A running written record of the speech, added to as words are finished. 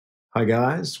Hi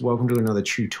guys, welcome to another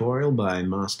tutorial by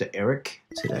Master Eric.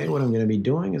 Today what I'm going to be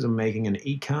doing is I'm making an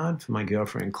e-card for my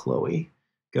girlfriend Chloe.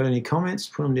 Got any comments?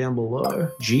 Put them down below.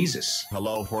 Jesus.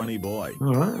 Hello, horny boy.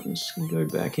 Alright, I'm just going to go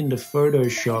back into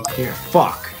Photoshop here.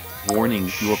 Fuck! Warning,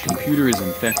 your computer is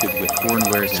infected with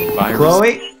foreignwares and viruses.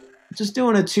 Chloe, just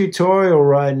doing a tutorial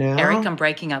right now. Eric, I'm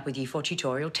breaking up with you for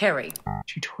Tutorial Terry.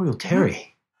 Tutorial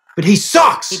Terry? But he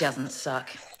sucks! He doesn't suck.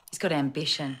 He's got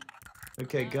ambition.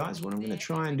 Okay, guys, what I'm going to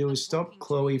try and do is stop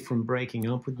Chloe from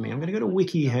breaking up with me. I'm going to go to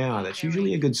WikiHow. That's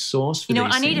usually a good source for You know,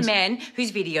 these I need things. a man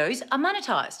whose videos are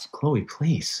monetized. Chloe,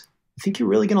 please. I think you're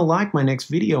really going to like my next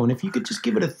video, and if you could just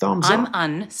give it a thumbs I'm up.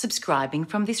 unsubscribing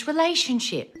from this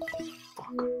relationship.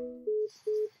 Fuck.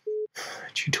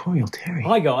 Tutorial Terry.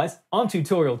 Hi guys, I'm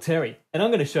Tutorial Terry, and I'm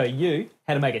going to show you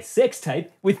how to make a sex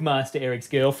tape with Master Eric's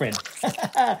girlfriend.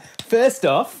 First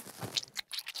off,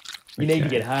 you need to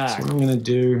get hard. So what I'm going to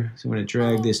do is I'm going to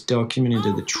drag this document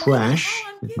into the trash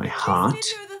with my heart.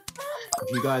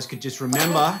 If you guys could just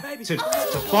remember to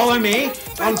follow me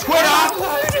on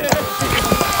Twitter